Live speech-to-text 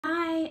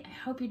I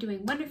hope you're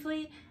doing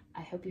wonderfully.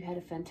 I hope you had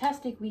a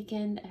fantastic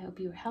weekend. I hope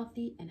you were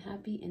healthy and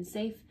happy and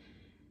safe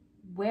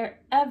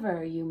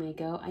wherever you may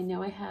go. I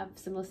know I have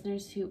some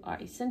listeners who are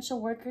essential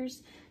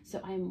workers, so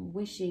I'm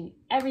wishing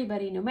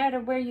everybody, no matter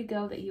where you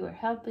go, that you are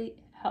healthy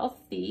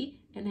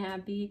and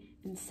happy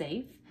and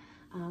safe.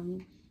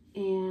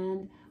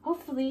 And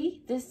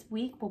hopefully this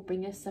week will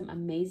bring us some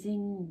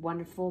amazing,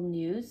 wonderful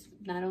news,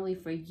 not only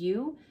for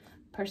you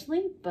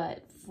personally,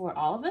 but for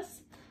all of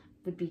us.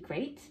 Would be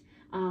great.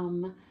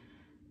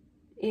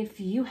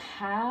 If you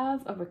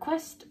have a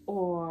request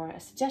or a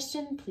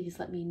suggestion, please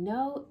let me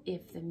know.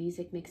 If the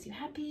music makes you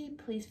happy,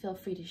 please feel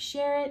free to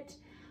share it.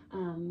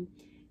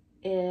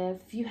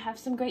 If you have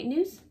some great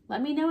news,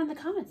 let me know in the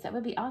comments. That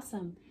would be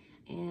awesome.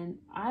 And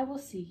I will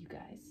see you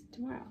guys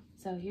tomorrow.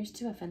 So here's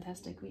to a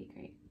fantastic week,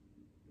 right?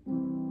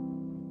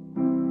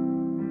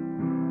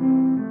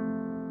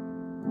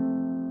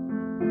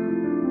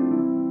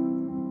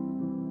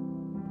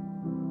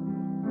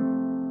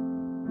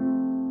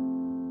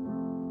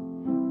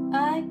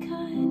 I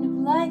kind of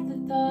like the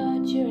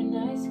thought you're an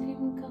ice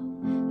cream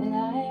cone that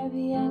I have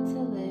yet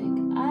to lick.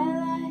 I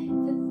like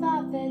the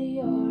thought that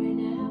you're an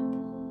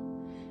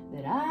apple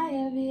that I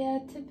have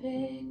yet to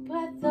pick.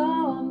 But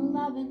though I'm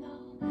loving all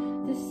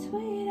the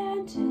sweet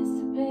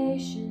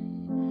anticipation,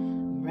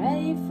 I'm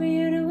ready for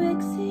you to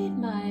exceed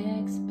my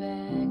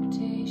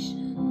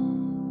expectations.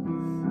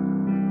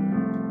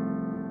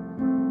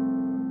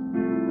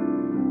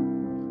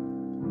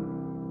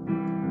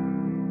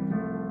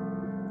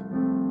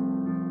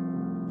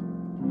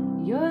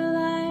 You're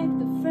like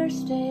the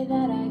first day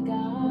that I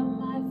got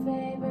my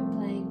favorite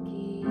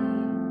blankie,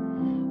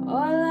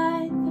 or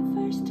like the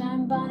first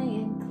time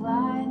Bonnie and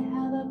Clyde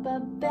held up a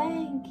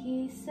bank.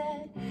 He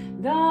said,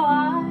 though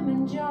I'm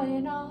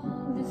enjoying all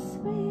the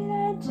sweet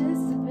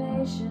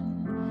anticipation,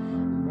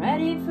 I'm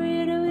ready for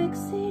you to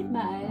exceed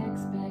my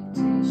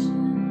expectations.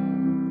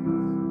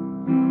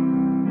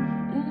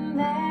 And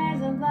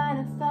there's a line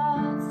of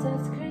thought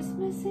says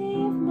Christmas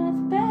Eve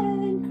much better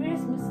than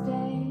Christmas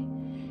Day.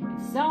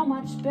 It's so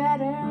much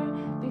better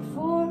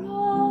before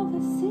all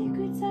the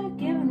secrets are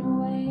given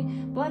away.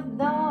 But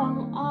though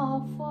I'm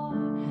all for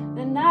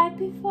the night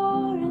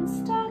before and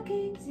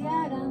stockings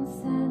yet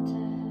unscented,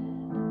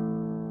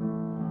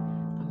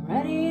 I'm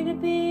ready to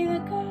be the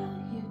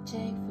girl you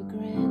take for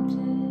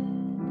granted.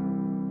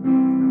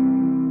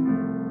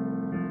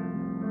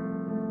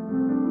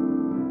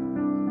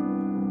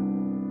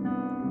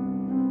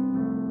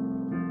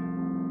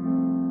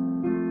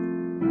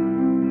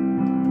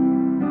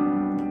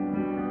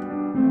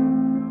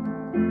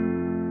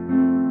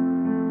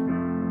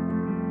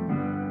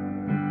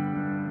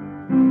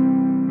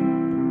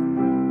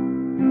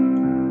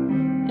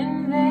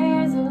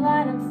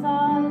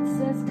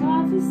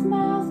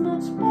 Smells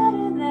much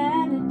better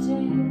than it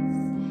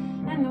tastes,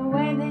 and the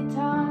way they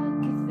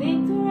talk, you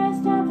think the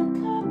rest of the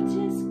cup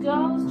just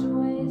goes to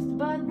waste.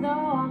 But though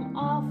I'm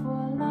all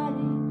for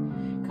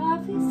lighting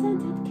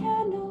coffee-scented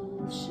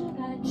candles, should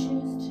I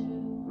choose to,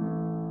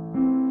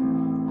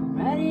 I'm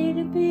ready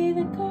to be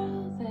the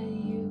girl that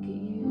you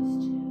get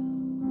used to.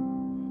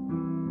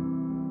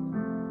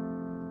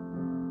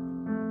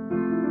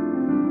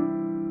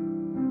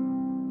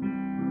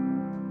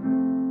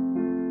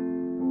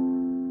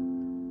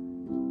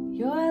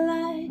 You're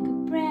like a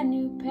brand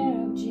new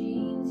pair of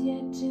jeans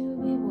yet to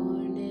be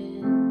worn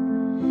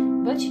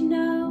in. But you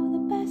know the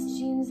best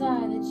jeans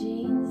are the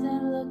jeans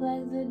that look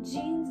like the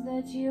jeans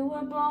that you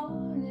were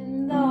born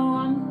in. Though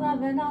I'm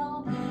loving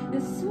all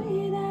the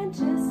sweet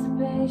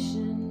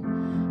anticipation,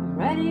 I'm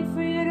ready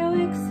for you